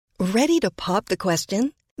Ready to pop the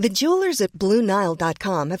question? The jewelers at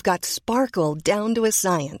BlueNile.com have got sparkle down to a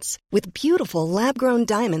science with beautiful lab-grown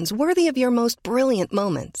diamonds worthy of your most brilliant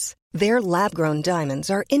moments. Their lab-grown diamonds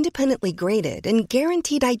are independently graded and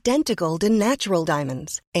guaranteed identical to natural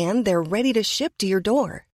diamonds, and they're ready to ship to your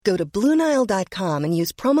door. Go to BlueNile.com and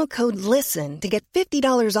use promo code LISTEN to get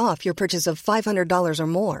 $50 off your purchase of $500 or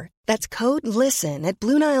more. That's code LISTEN at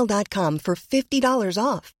BlueNile.com for $50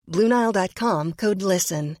 off. BlueNile.com, code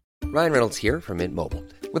LISTEN. Ryan Reynolds here from Mint Mobile.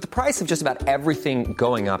 With the price of just about everything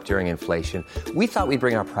going up during inflation, we thought we'd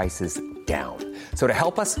bring our prices down. So to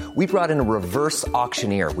help us, we brought in a reverse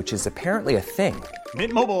auctioneer, which is apparently a thing.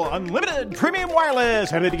 Mint Mobile Unlimited Premium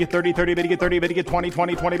Wireless. How to get 30, 30, bit to get 30, bit to get 20,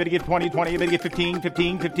 20, 20, bit to get 20, 20, bit to get 15,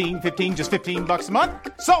 15, 15, 15, just $15 a month?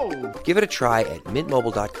 Sold! Give it a try at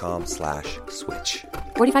mintmobile.com/switch.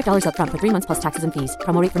 $45 up front for 3 months plus taxes and fees.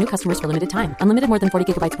 Promo rate for new customers for limited time. Unlimited more than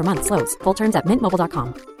 40 gigabytes per month. Slows full terms at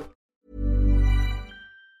mintmobile.com.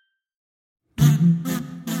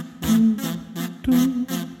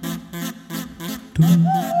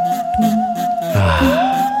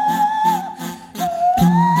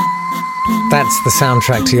 That's the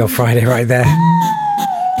soundtrack to your Friday right there.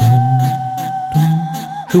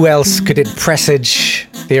 Who else could it presage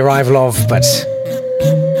the arrival of but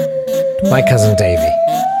my cousin Davy,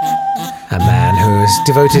 a man who has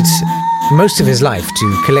devoted most of his life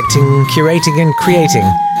to collecting, curating and creating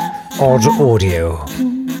odd audio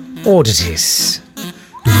oddities.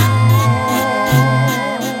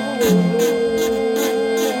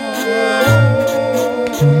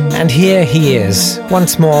 And here he is,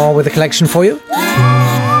 once more with a collection for you.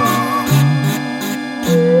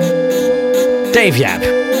 Dave Yap.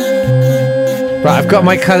 Right, I've got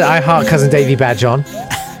my I Heart Cousin Davey badge on.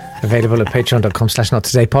 Available at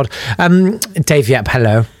patreon.com/nottodaypod. Dave Yap,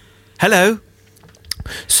 hello. Hello.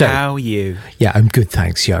 So, how are you? Yeah, I'm good,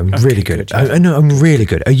 thanks. Yeah, I'm really good. No, I'm really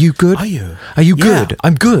good. Are you good? Are you? Are you good?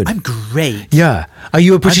 I'm good. I'm great. Yeah. Are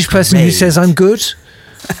you a British person who says I'm good?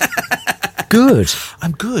 Good.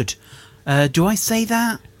 I'm good. Do I say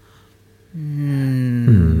that?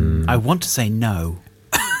 I want to say no.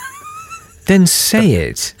 Then say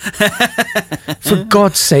it. For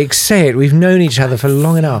God's sake, say it. We've known each other for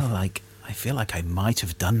long enough. I feel like I might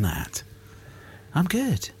have done that. I'm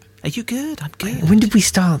good. Are you good? I'm good. When did we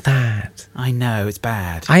start that? I know, it's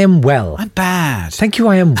bad. I am well. I'm bad. Thank you,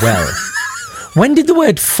 I am well. When did the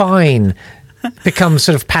word fine become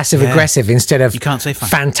sort of passive-aggressive instead of you can't say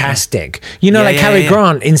fine. Fantastic? You know, Cary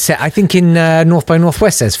Grant, I think in North by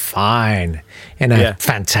Northwest says fine in a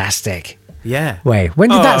fantastic way. When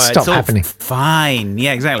did that stop happening? Fine.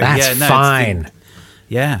 Yeah, exactly. That's fine.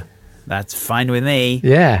 That's fine with me.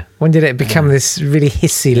 Yeah. When did it become this really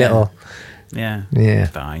hissy little... Yeah.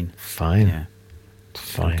 Fine. Yeah.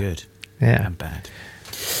 I'm good. Yeah. I'm bad.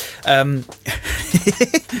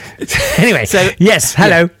 Anyway, so yes,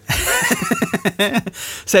 hello. Yeah.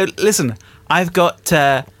 So listen, I've got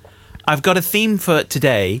a theme for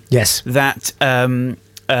today. Yes. That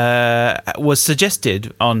was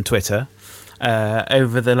suggested on Twitter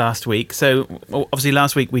over the last week. So obviously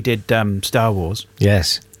last week we did Star Wars.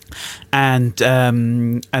 Yes. And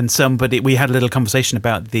somebody, we had a little conversation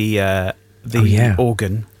about the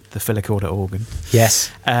organ, the filicorder organ.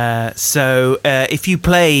 Yes. So if you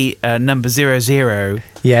play number 00,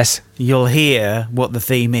 yes, you'll hear what the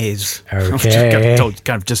theme is. Okay.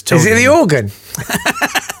 Kind of just told Is it the organ?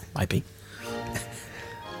 Might be.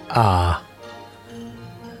 Ah.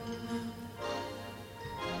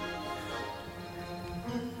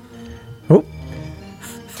 Oh.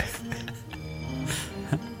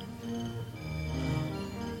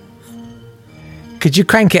 Could you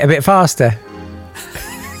crank it a bit faster?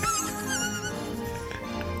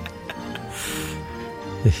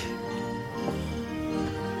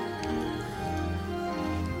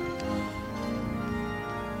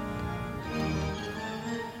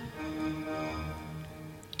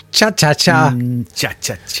 Cha-cha-cha.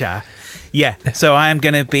 Cha-cha-cha. Yeah, so I am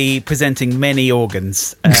going to be presenting many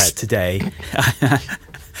organs today.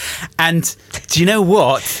 And do you know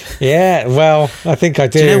what? Yeah, well, I think I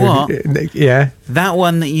do. Do you know what? Yeah. That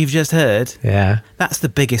one that you've just heard, that's the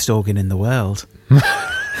biggest organ in the world.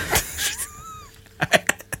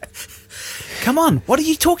 Come on, what are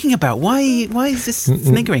you talking about? Why is this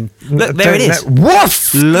sniggering? Look, there it is.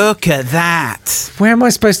 Woof! Look at that. Where am I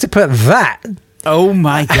supposed to put that? Oh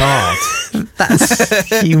my God. That's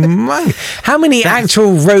humongous. How many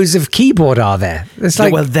actual rows of keyboard are there? It's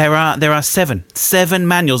like... Well, there are seven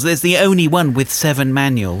manuals. There's the only one with 7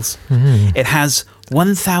 manuals. Mm. It has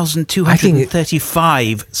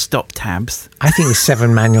 1,235 stop tabs. I think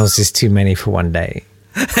 7 manuals is too many for one day.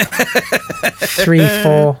 3,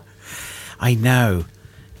 4. I know.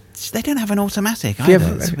 They don't have an automatic Have you either.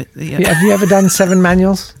 ever, It's a bit- have you ever done 7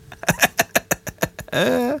 manuals?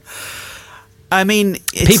 I mean,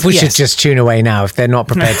 People should just tune away now if they're not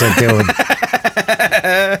prepared to deal with.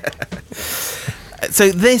 So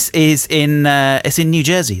this is it's in New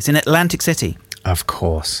Jersey. It's in Atlantic City. Of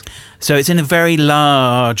course. So it's in a very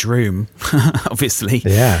large room, obviously.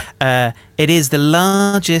 Yeah. It is the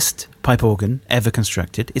largest pipe organ ever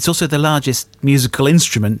constructed. It's also the largest musical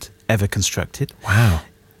instrument ever constructed. Wow.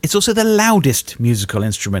 It's also the loudest musical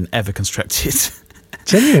instrument ever constructed.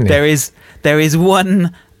 Genuinely. There is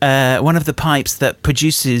one of the pipes that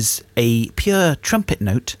produces a pure trumpet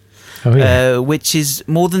note, Oh, yeah. which is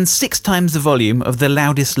more than 6 times the volume of the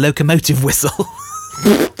loudest locomotive whistle.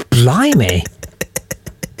 Blimey.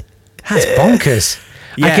 That's bonkers.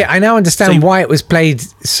 Yeah. I now understand why it was played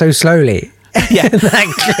so slowly. Yeah.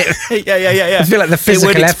 That clip. Yeah. I feel like the physical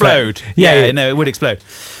it would effort. explode. Yeah. No, it would explode.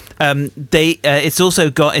 It's also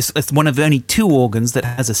got it's one of the only 2 organs that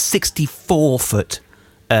has a 64-foot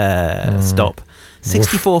stop.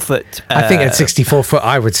 64-foot. I think at 64 foot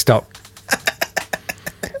I would stop.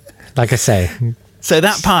 Like I say. So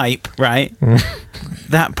that pipe, right?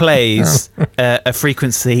 That plays a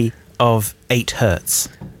frequency of 8 hertz.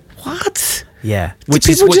 What? Yeah, Which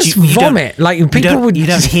is what just vomit. Like people would. You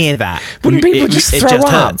don't hear that. Wouldn't people just throw just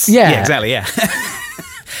up? hurts. Yeah, exactly. Yeah.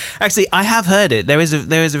 Actually, I have heard it. There is a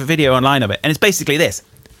video online of it, and it's basically this.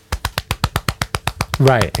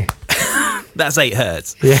 Right. That's 8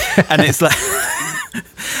 hertz. Yeah. And it's like,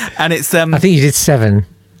 and it's I think you did 7.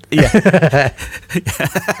 yeah.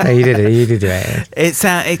 No, you did it. You did do it.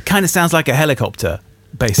 It kind of sounds like a helicopter,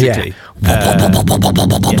 basically.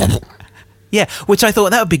 Yeah, which I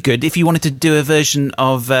thought that would be good if you wanted to do a version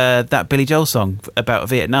of that Billy Joel song about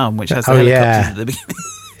Vietnam, which has the helicopters at the beginning.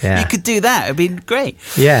 Yeah. You could do that. It'd be great.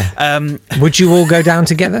 Yeah. Would you all go down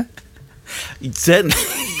together? Certainly.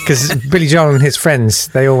 Because Billy Joel and his friends,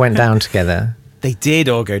 they all went down together. They did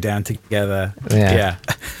all go down together. Yeah.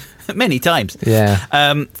 Many times. Yeah.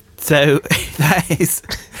 So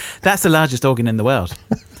that's the largest organ in the world.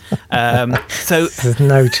 So There's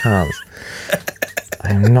no chance.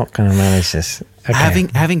 I'm not going to manage this. Okay.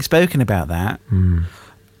 having spoken about that,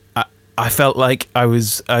 I felt like I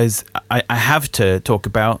have to talk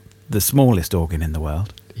about the smallest organ in the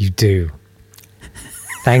world. You do.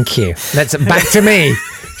 Thank you. Back to me.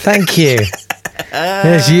 Thank you.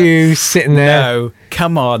 There's you sitting there. No,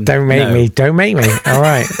 come on. Don't make me. Don't make me. All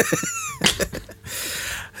right.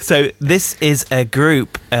 So this is a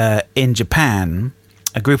group in Japan,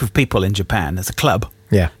 a group of people in Japan. There's a club.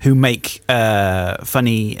 Yeah. Who make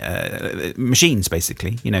funny machines,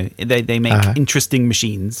 basically. You know, they make interesting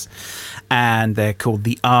machines, and they're called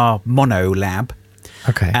the R Mono Lab.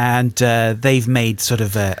 Okay. And they've made sort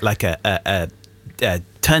of a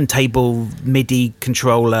turntable MIDI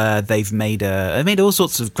controller. They've made all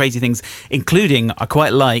sorts of crazy things, including I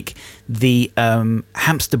quite like the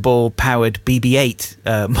hamster ball powered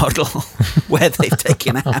BB-8 model, where they've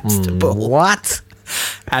taken a hamster ball. What?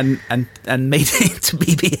 And made it into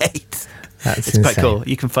BB-8. It's quite cool.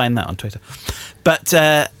 You can find that on Twitter. But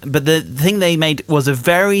the thing they made was a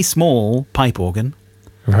very small pipe organ,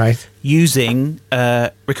 Right. using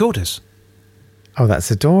recorders. Oh,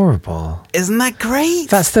 that's adorable. Isn't that great?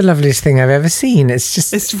 That's the loveliest thing I've ever seen.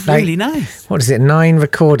 It's really nice. What is it? 9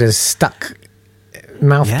 recorders stuck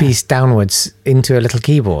mouthpiece downwards into a little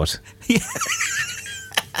keyboard. Yeah.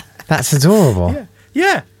 That's adorable.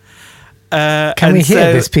 Yeah. Can we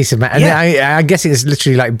hear this piece of magic? Yeah. I guess it's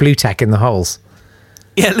literally like blue tack in the holes.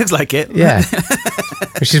 Yeah, it looks like it. Yeah.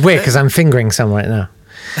 Which is weird because I'm fingering some right now.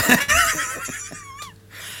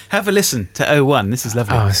 Have a listen to 01. This is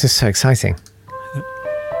lovely. Oh, this is so exciting.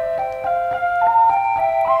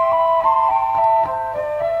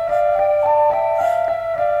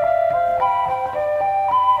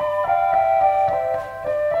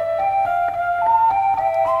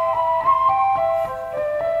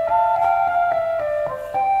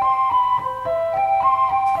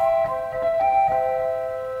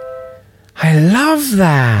 I love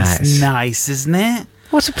that. That's nice, isn't it?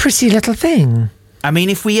 What a pretty little thing. I mean,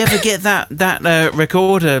 if we ever get that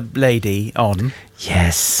recorder lady on,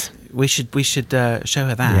 Yes. we should show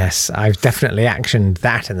her that. Yes, I've definitely actioned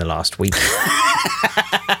that in the last week.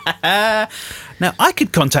 Now, I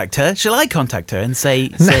could contact her. Shall I contact her and say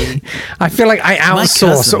I feel like I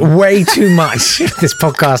outsource cousin. way too much this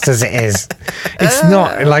podcast as it is. It's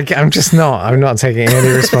not like I'm not taking any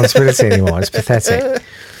responsibility anymore. It's pathetic.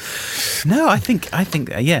 No, I think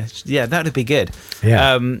yeah, that would be good.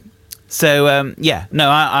 Yeah.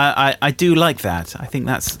 I do like that. I think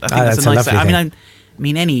that's a that's nice. a lovely I mean, I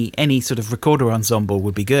mean, any sort of recorder ensemble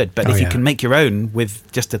would be good, but if you can make your own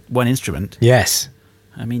with just one instrument, yes.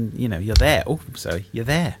 I mean, you're there. Oh, sorry, you're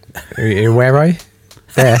there. Where are you?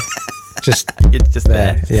 There. Just You're just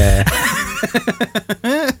there. Yeah.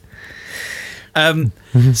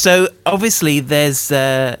 So obviously, there's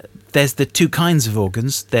the two kinds of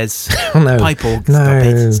organs. There's no. pipe organs.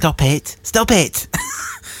 No. Stop it.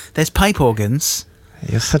 There's pipe organs.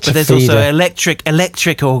 You're such But a there's feeder. also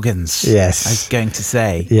electric organs. Yes. I was going to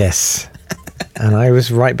say. Yes. And I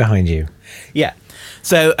was right behind you. Yeah.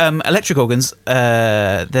 So electric organs,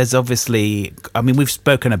 there's obviously, I mean, we've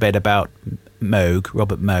spoken a bit about Moog,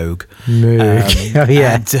 Robert Moog. Moog. Oh,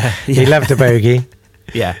 yeah. And, He loved a bogey.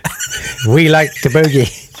 Yeah. We liked the bogey.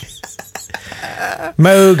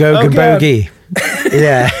 Moog, and God. bogey.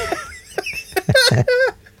 Yeah.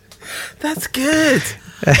 That's good.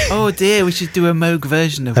 Oh dear, we should do a Moog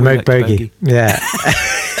version of A We Moog Like to bogey. Yeah.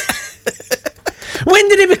 When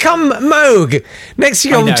did it become Moog? Next I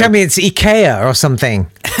you're know. tell me it's IKEA or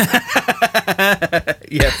something.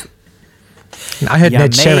 Yes. I heard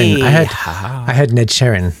Ned Yummy. Sheeran. I heard Ned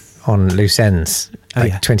Sheeran on Loose Ends Oh,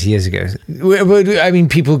 like yeah. 20 years ago. I mean,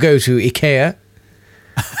 people go to IKEA.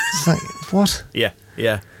 It's like, what? Yeah.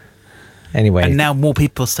 Anyway. And now more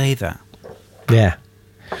people say that. Yeah.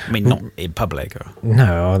 I mean, not in public. Or...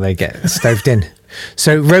 No, they get stoved in.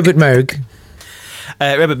 So Robert Moog.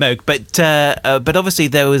 Robert Moog, but obviously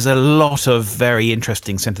there was a lot of very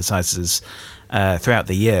interesting synthesizers throughout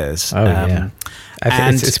the years. Oh, yeah. I think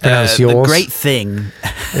and it's pronounced the yours. great thing,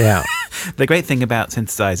 Yeah. the great thing about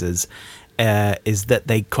synthesizers is that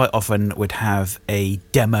they quite often would have a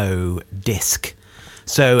demo disc,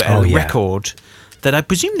 so a record that I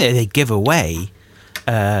presume they give away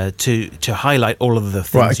to highlight all of the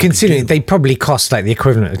things. Well, you considering can do. they probably cost like the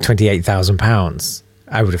equivalent of £28,000,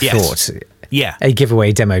 I would have Yes. thought. Yeah. A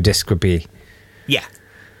giveaway demo disc would be Yeah.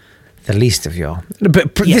 the least of your.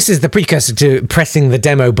 But Yeah. this is the precursor to pressing the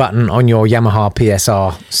demo button on your Yamaha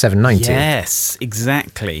PSR 790. Yes,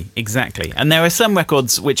 exactly. And there are some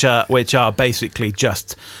records which are basically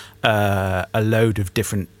just a load of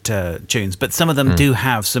different tunes, but some of them do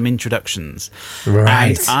have some introductions.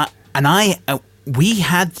 Right. We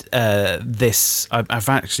had this. I've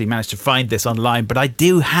actually managed to find this online, but I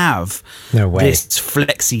do have No way. this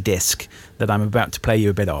flexi disc that I'm about to play you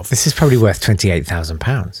a bit of. This is probably worth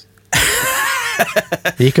 £28,000.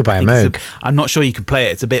 You could buy a Moog. I'm not sure you can play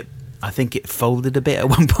it. It's a bit. I think it folded a bit at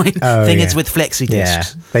one point. Oh, Thing yeah. is with flexi Yeah,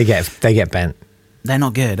 discs. they get bent. They're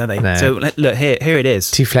not good, are they? No. So look here it is.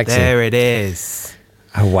 Too flexi. There it is.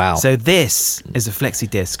 Oh, wow. So this is a flexi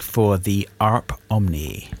disc for the ARP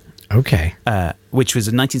Omni, okay. which was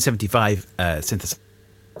a 1975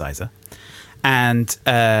 synthesizer, and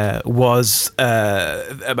was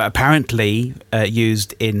apparently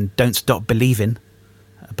used in "Don't Stop Believin'"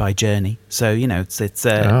 by Journey. So it's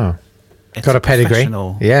Got a a pedigree.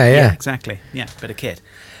 professional- Yeah. exactly. Yeah, bit of kid.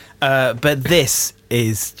 But this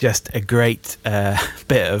is just a great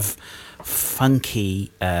bit of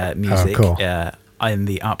funky music cool. in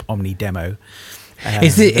the ARP Omni demo.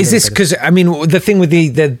 Is this because I mean the thing with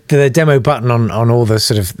the demo button on all the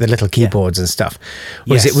sort of the little keyboards and stuff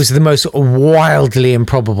was Yes. it was the most wildly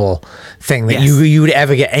improbable thing that Yes. you would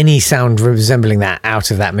ever get any sound resembling that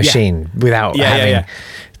out of that machine without having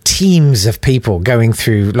teams of people going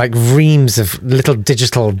through like reams of little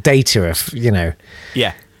digital data of Yeah.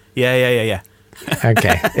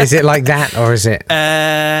 okay. Is it like that or is it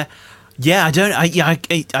Yeah, I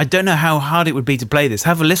don't know how hard it would be to play this.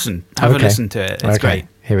 Have a listen. Have a Okay. listen to it. It's Okay, great.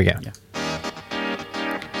 here we go. Yeah.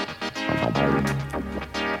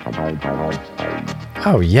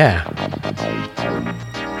 Oh yeah.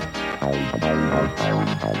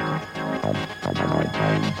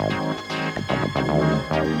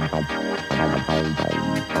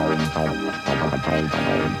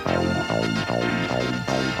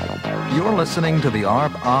 You're listening to the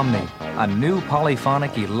ARP Omni, a new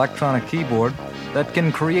polyphonic electronic keyboard that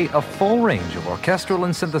can create a full range of orchestral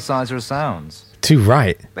and synthesizer sounds. Too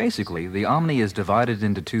right. Basically, the Omni is divided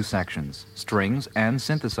into two sections, strings and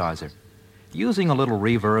synthesizer. Using a little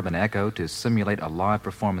reverb and echo to simulate a live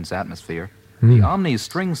performance atmosphere, the Omni's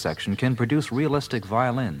string section can produce realistic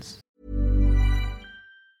violins.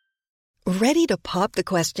 Ready to pop the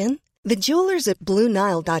question? The jewelers at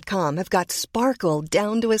BlueNile.com have got sparkle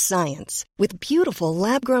down to a science with beautiful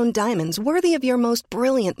lab-grown diamonds worthy of your most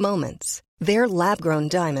brilliant moments. Their lab-grown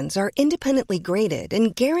diamonds are independently graded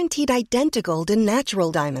and guaranteed identical to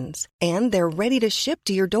natural diamonds, and they're ready to ship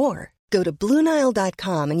to your door. Go to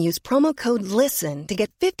BlueNile.com and use promo code LISTEN to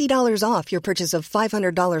get $50 off your purchase of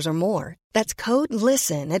 $500 or more. That's code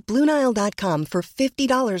LISTEN at BlueNile.com for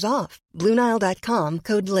 $50 off. BlueNile.com,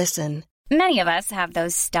 code LISTEN. Many of us have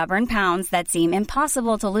those stubborn pounds that seem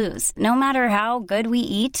impossible to lose, no matter how good we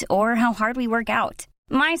eat or how hard we work out.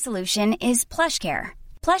 My solution is PlushCare.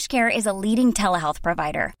 PlushCare is a leading telehealth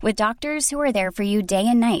provider with doctors who are there for you day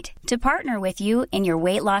and night to partner with you in your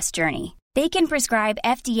weight loss journey. They can prescribe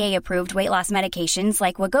FDA-approved weight loss medications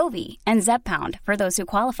like Wegovy and Zepbound for those who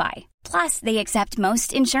qualify. Plus, they accept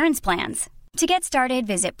most insurance plans. To get started,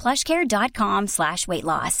 visit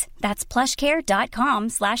plushcare.com/weightloss. That's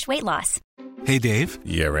plushcare.com/weightloss. Hey, Dave.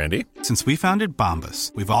 Yeah, Randy. Since we founded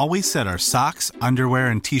Bombas, we've always said our socks, underwear,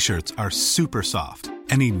 and T-shirts are super soft.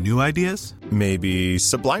 Any new ideas? Maybe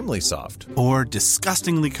sublimely soft. Or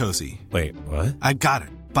disgustingly cozy. Wait, what? I got it.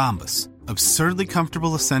 Bombas. Absurdly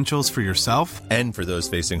comfortable essentials for yourself and for those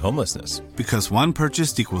facing homelessness. Because one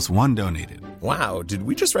purchased equals one donated. Wow, did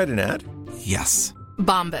we just write an ad? Yes.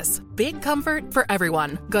 Bombas. Big comfort for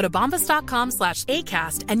everyone. Go to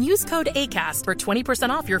bombas.com/ACAST and use code ACAST for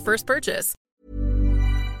 20% off your first purchase.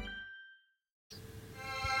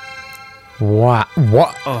 What?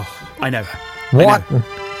 Oh, I know. What? I know.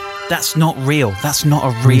 That's not real. That's not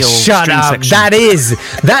a real Shut string up. section.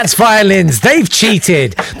 That's violins. They've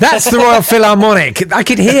cheated. That's the Royal Philharmonic. I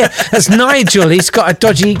could hear. That's Nigel. He's got a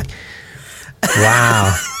dodgy...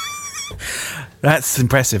 Wow. That's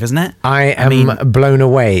impressive, isn't it? I am blown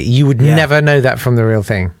away. You would never know that from the real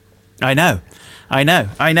thing. I know.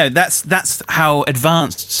 That's how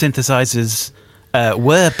advanced synthesizers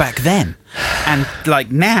were back then. And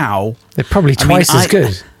like now... They're probably twice as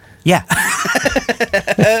good. Yeah.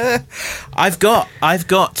 I've got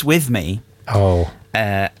with me my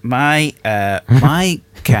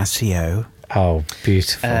Casio. Oh,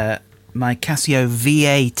 beautiful. My Casio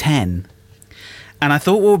VA10. And I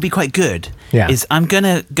thought what would be quite good is I'm going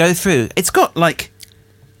to go through. It's got like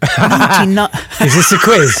 99. Is this a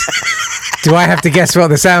quiz? Do I have to guess what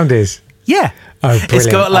the sound is? Yeah. Oh, brilliant. It's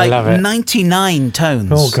got like 99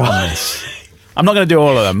 tones. Oh, God. On this. I'm not going to do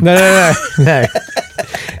all of them. No.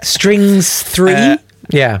 Strings 3?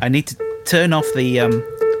 Yeah. I need to turn off the...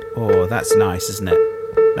 Oh, that's nice, isn't it?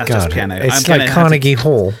 That's God, just piano. It's like Carnegie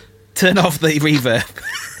Hall. Turn off the reverb.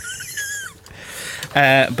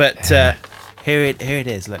 Here it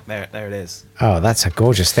is. Look, there it is. Oh, that's a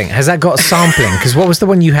gorgeous thing. Has that got sampling? Because what was the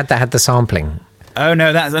one you had that had the sampling? Oh,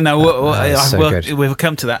 no, that's so good. We'll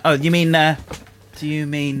come to that. Oh, you mean... do you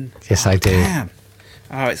mean... Yes, I do. Damn.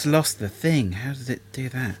 Oh, it's lost the thing. How did it do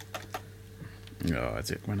that? Oh, has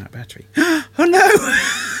it run out of battery? Oh, no!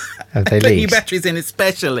 Have they I put new leaked? batteries in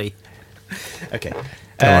especially. Okay.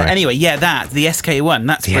 Anyway, the SK1.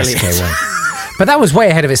 That's the brilliant. SK1. But that was way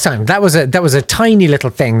ahead of its time. That was a tiny little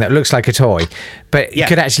thing that looks like a toy, but it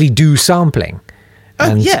could actually do sampling.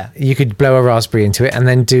 Oh, and yeah. You could blow a raspberry into it and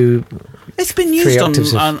then do... It's been used on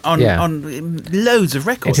loads of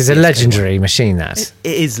records. It is a legendary machine, that. It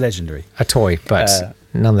is legendary. A toy, but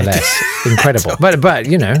nonetheless incredible. But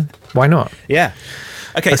you know, why not? Yeah.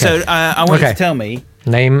 Okay. So I want you to tell me...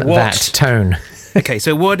 Name that tone. Okay,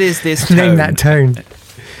 so what is this tone? Name that tone.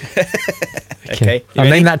 Okay. I'll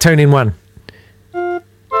name that tone in one.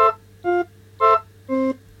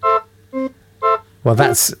 Well,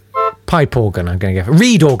 that's pipe organ, I'm going to go for.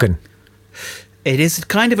 Reed organ. It is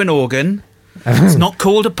kind of an organ. It's not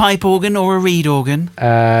called a pipe organ or a reed organ.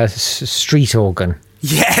 Street organ.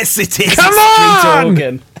 Yes, it is. Come street on!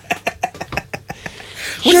 organ.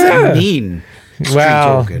 What does that mean? Street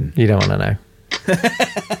organ. You don't want to know.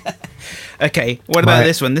 Okay, what about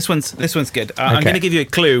this one? This one's good. I'm going to give you a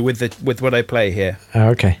clue with what I play here. Oh,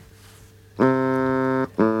 okay. Do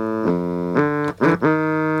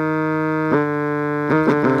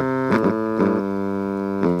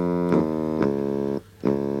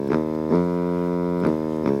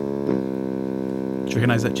you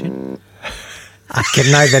recognise that tune? I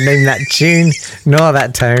can neither name that tune nor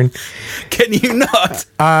that tone. Can you not?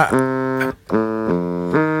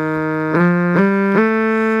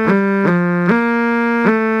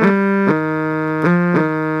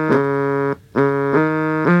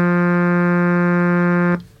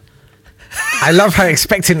 I love how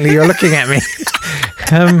expectantly you're looking at me.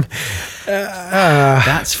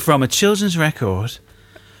 That's from a children's record.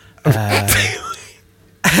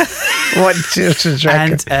 What children's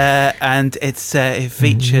record? And it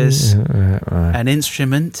features an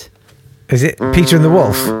instrument. Is it Peter and the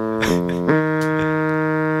Wolf?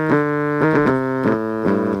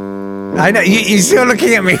 I know, you're still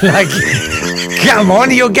looking at me like, come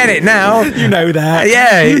on, you'll get it now. You know that.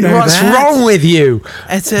 Yeah, You know what's that. wrong with you?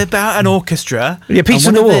 It's about an orchestra. Yeah, Peter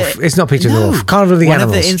and and the one of Wolf. It's not Peter and the Wolf. Carnival of the one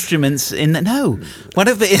Animals. of the instruments in the... No. One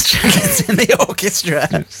of the instruments in the orchestra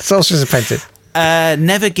Solstice Apprentice.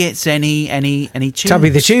 never gets any tune. Tubby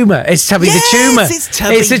the Tumour. It's Tubby the Tumour. It's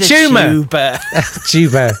Tubby It's the Tumour.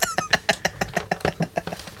 Tuba.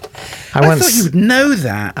 I thought you would know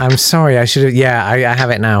that. I'm sorry, I should have. Yeah, I have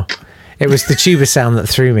it now. It was the tuba sound that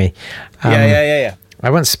threw me. Yeah. I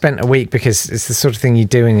once spent a week, because it's the sort of thing you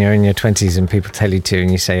do when you're in your 20s and people tell you to, and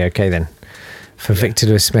you say, okay then. For Victor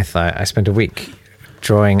Lewis Smith, I spent a week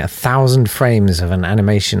drawing 1,000 frames of an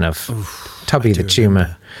animation of Tubby the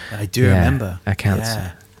Tumour. I do remember. A cancer.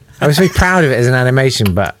 Yeah. I was very proud of it as an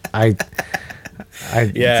animation, but I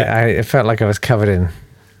felt like I was covered in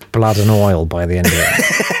blood and oil by the end of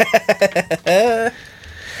it.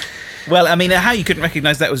 Well, I mean, how you couldn't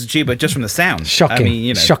recognise that was a tuba just from the sound? Shocking. I mean,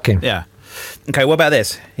 you know, Shocking. Yeah. Okay, what about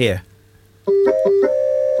this? Here.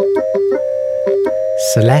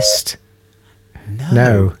 Celeste?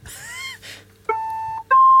 No.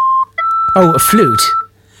 Oh, a flute.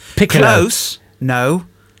 Piccolo. Close. No.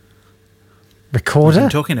 Recorder? I'm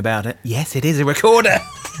talking about it. Yes, it is a recorder.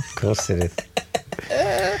 Of course it is.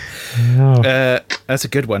 That's a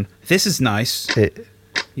good one. This is nice.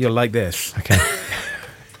 You'll like this. Okay.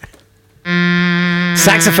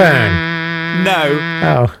 Saxophone. No.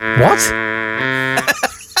 Oh, what?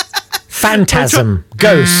 Phantasm.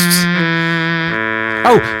 Ghost.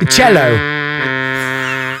 Oh, cello.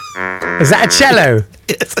 Is that a cello?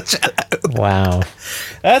 It's a cello. Wow.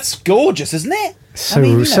 That's gorgeous, isn't it? So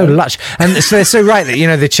lush. And so they're so right that, you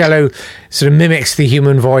know, the cello sort of mimics the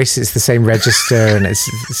human voice. It's the same register and it's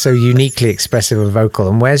so uniquely expressive and vocal.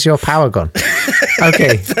 And where's your power gone?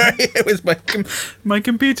 Okay. Sorry, it was my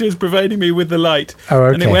computer is providing me with the light. Oh,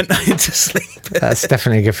 okay. And it went into sleep. That's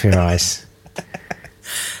definitely good for your eyes.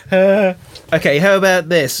 Okay, how about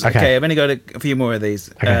this? Okay. I've only got a few more of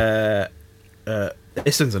these. Okay.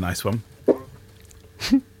 This one's a nice one.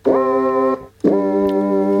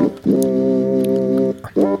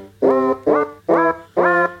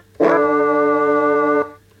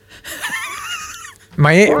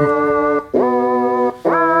 My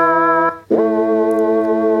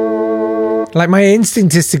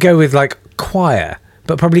instinct is to go with like choir,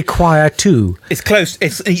 but probably choir 2. It's close.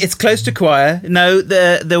 It's close to choir. No,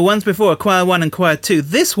 the ones before are choir 1 and choir 2.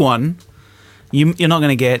 This one, you're not going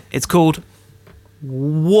to get. It's called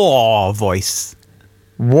War Voice.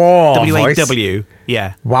 War Voice. W-A-W.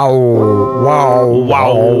 Yeah. Wow.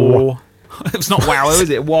 It's not wow, is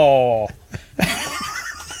it? War.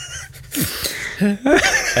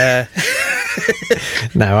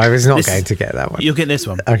 No, I was not going to get that one. You'll get this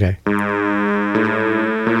one. Okay.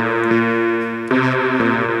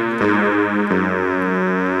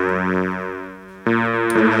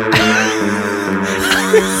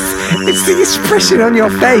 It's the expression on your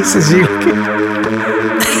face as you look at...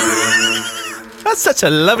 That's such a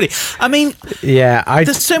lovely... I mean... Yeah,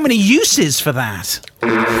 there's so many uses for that.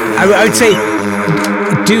 I would say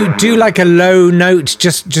do like a low note,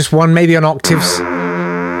 just one, maybe on octaves.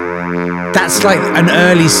 That's like an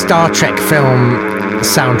early Star Trek film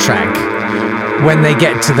soundtrack when they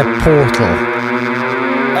get to the portal.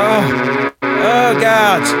 Oh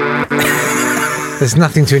God. There's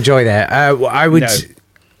nothing to enjoy there. I would...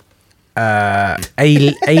 No.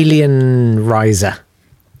 Alien Riser.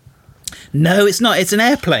 No, it's not. It's an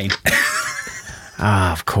airplane.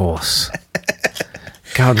 Of course.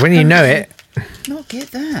 God, when you know it... Not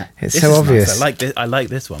get that. It's so obvious. Nice. I like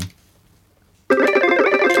this one.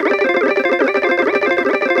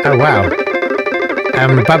 Oh, wow.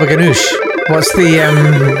 Baba Ganoush. What's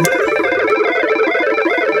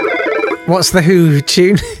the Who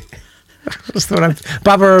tune? What's the one?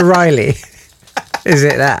 Baba O'Reilly. Is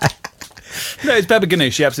it that? No, it's Baba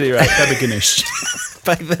Ganoush. You're absolutely right. Baba Ganoush.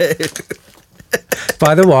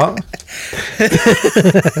 By the what?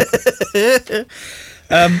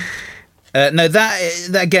 No, that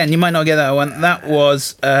again, you might not get that one. That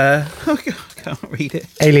was oh God, I can't read it.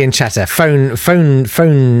 Alien chatter. Phone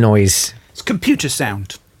noise. It's computer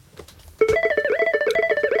sound.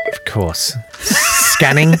 Of course.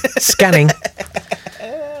 Scanning.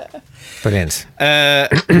 Brilliant.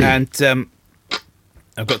 And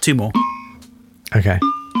I've got 2 more. Okay.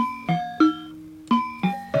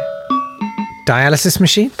 Dialysis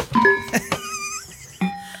machine?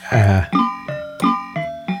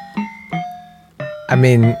 I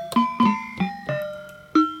mean...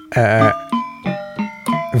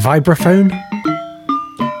 vibraphone?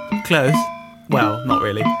 Close. Well, not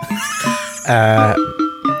really.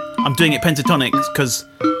 I'm doing it pentatonic because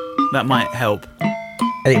That might help.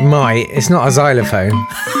 It might. It's not a xylophone.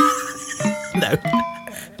 No.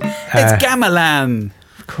 It's gamelan.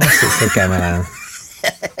 Of course it's a gamelan.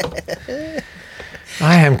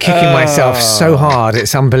 I am kicking myself so hard,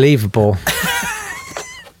 it's unbelievable.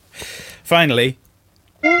 Finally.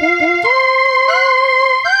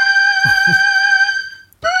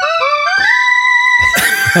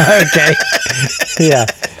 Okay. Yeah.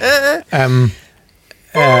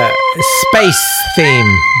 Space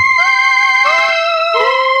theme.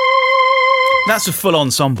 That's a full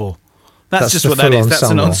ensemble. That's just the what that is. full That's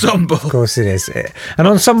an ensemble. Of course it is. An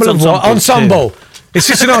ensemble It's of what? ensemble Ensemble. It's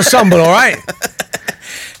just an ensemble, all right?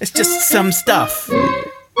 It's just some stuff.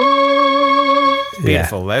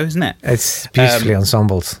 Beautiful, though, isn't it? It's beautifully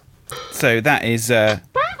ensembled. So that is...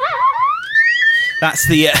 that's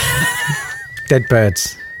the... Dead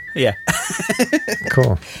birds. Yeah.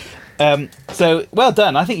 Cool. So, well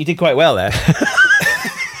done. I think you did quite well there.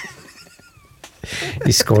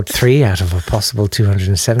 You scored 3 out of a possible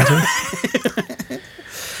 270.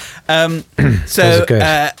 So good.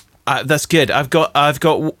 That's good. I've got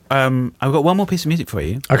one more piece of music for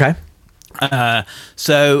you. Okay.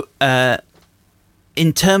 So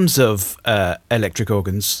in terms of electric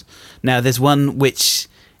organs, now there's one which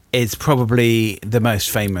is probably the most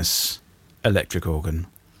famous electric organ.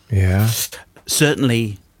 Yeah.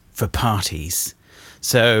 Certainly for parties.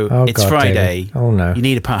 So it's God, Friday. David. Oh no. You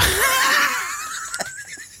need a party.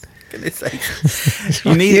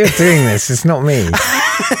 You're doing this. It's not me.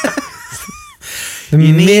 The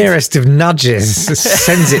merest of nudges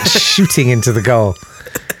sends it shooting into the goal.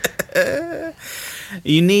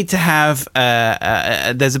 You need to have...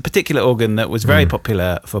 there's a particular organ that was very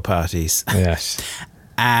popular for parties. Yes.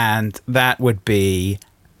 And that would be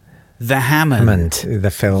the Hammond. The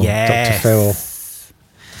Phil. Yes. Dr.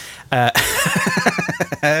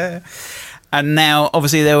 Phil. And now,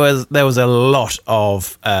 obviously, there was a lot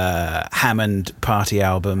of Hammond party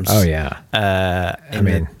albums. Oh yeah, in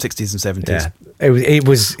the 60s and 70s. Yeah.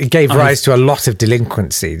 It gave rise to a lot of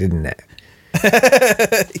delinquency, didn't it?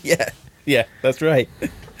 Yeah, that's right.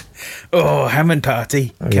 Oh, Hammond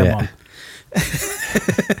party, come on.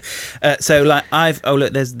 So, like,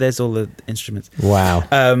 look, there's all the instruments. Wow.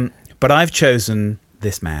 But I've chosen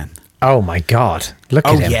this man. Oh my God! Look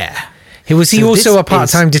at him. Oh yeah. Was he also a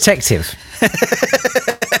part-time detective?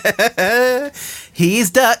 He is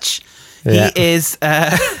Dutch. Yeah. He is...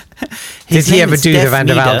 Did he ever do the Van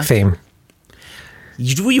der Valk theme?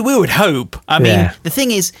 We would hope. I mean, the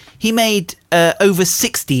thing is, he made over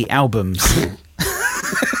 60 albums.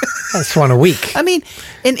 That's one a week. I mean,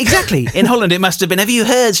 exactly. In Holland, it must have been. Have you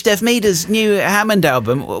heard Stef Meder's new Hammond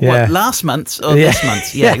album? What, last month or this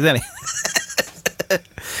month? Yeah, exactly.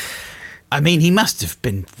 I mean, he must have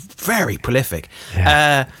been very prolific.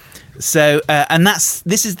 Yeah. And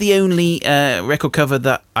this is the only record cover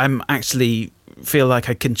that I'm actually feel like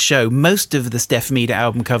I can show. Most of the Stef Meder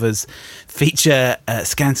album covers feature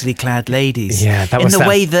scantily clad ladies. Yeah, that was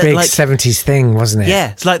big 70s thing, wasn't it?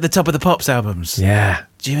 Yeah, it's like the Top of the Pops albums. Yeah.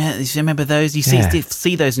 Do you remember those? You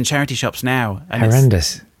see those in charity shops now. And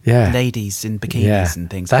horrendous. Yeah. Ladies in bikinis and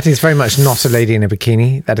things. That is very much not a lady in a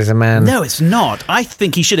bikini. That is a man. No, it's not. I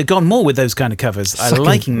think he should have gone more with those kind of covers. I'm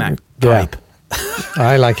liking that pipe.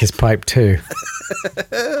 I like his pipe too.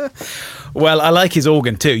 Well, I like his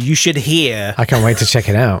organ too. You should hear. I can't wait to check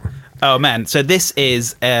it out. Oh man! So this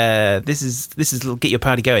is get your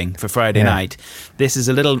party going for Friday night. This is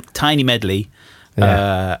a little tiny medley,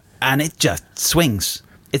 and it just swings.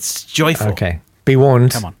 It's joyful. Okay, be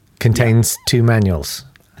warned. Come on. Contains 2 manuals.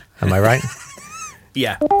 Am I right?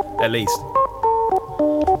 Yeah, at least.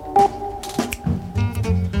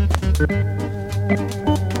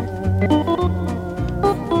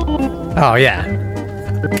 Oh yeah.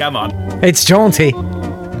 Come on. It's jaunty.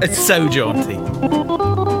 It's so jaunty.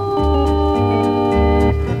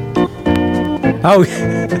 Oh.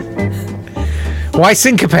 Why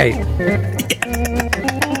syncopate?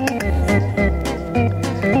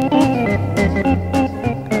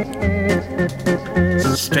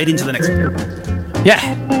 Straight into the next one. Yeah.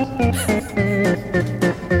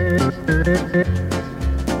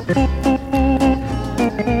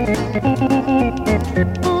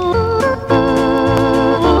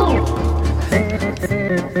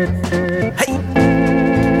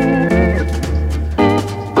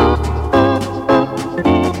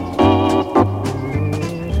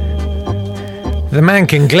 The man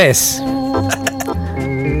can gliss.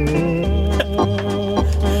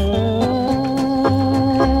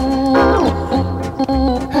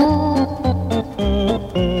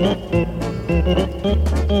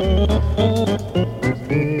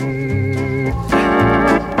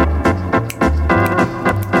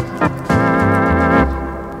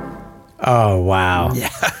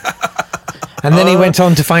 And then he went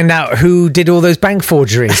on to find out who did all those bank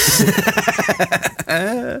forgeries.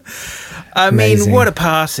 Amazing. What a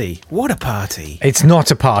party. What a party. It's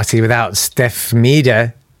not a party without Steph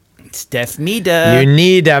Meader. Steph Meader. You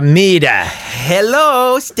need a Meader.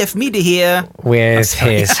 Hello, Steph Meader here. With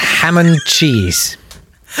his ham and cheese.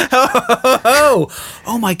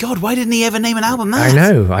 Oh my God, why didn't he ever name an album that?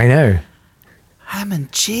 I know. Ham and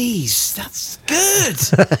cheese. That's good.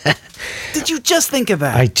 Did you just think of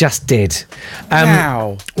that? I just did.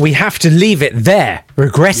 Wow. We have to leave it there,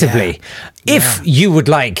 regrettably. Yeah. If you would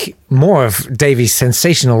like more of Davy's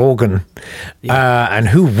sensational organ, and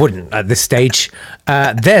who wouldn't at this stage,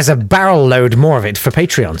 there's a barrel load more of it for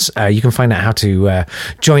Patreons. You can find out how to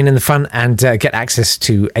join in the fun and get access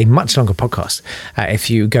to a much longer podcast if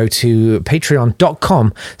you go to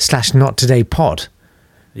patreon.com/nottodaypod.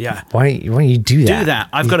 Yeah. Why don't you do that? Do that.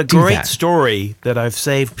 I've got a great story that I've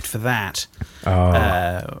saved for that.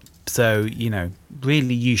 So,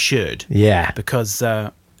 really you should. Yeah. Because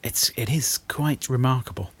it is quite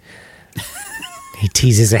remarkable. He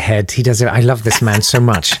teases ahead. He does it. I love this man so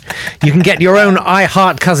much. You can get your own I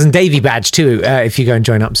Heart Cousin Davy badge too if you go and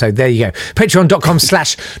join up. So there you go.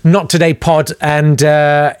 Patreon.com/nottodaypod. And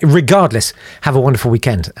regardless, have a wonderful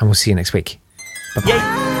weekend and we'll see you next week. Bye-bye. Yay.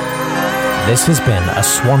 This has been a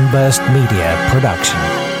Swanburst Media production.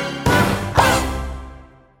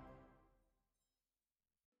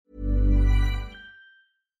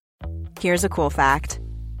 Here's a cool fact.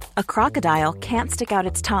 A crocodile can't stick out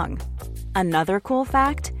its tongue. Another cool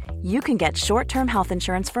fact, you can get short-term health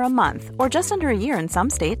insurance for a month or just under a year in some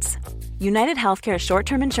states. United Healthcare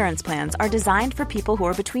short-term insurance plans are designed for people who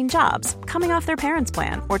are between jobs, coming off their parents'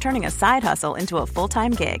 plan, or turning a side hustle into a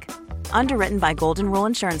full-time gig. Underwritten by Golden Rule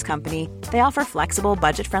Insurance Company, they offer flexible,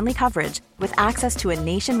 budget-friendly coverage with access to a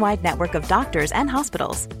nationwide network of doctors and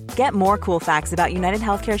hospitals. Get more cool facts about United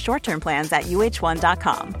Healthcare short-term plans at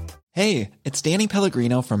uh1.com. Hey, it's Danny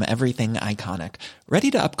Pellegrino from Everything Iconic.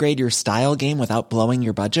 Ready to upgrade your style game without blowing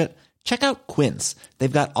your budget? Check out Quince.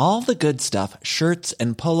 They've got all the good stuff, shirts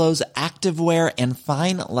and polos, activewear, and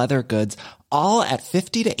fine leather goods, all at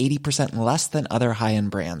 50 to 80% less than other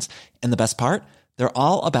high-end brands. And the best part? They're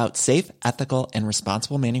all about safe, ethical, and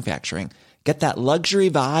responsible manufacturing. Get that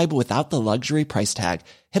luxury vibe without the luxury price tag.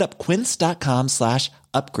 Hit up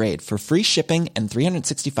quince.com/upgrade for free shipping and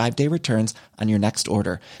 365-day returns on your next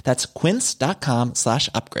order. That's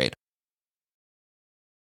quince.com/upgrade.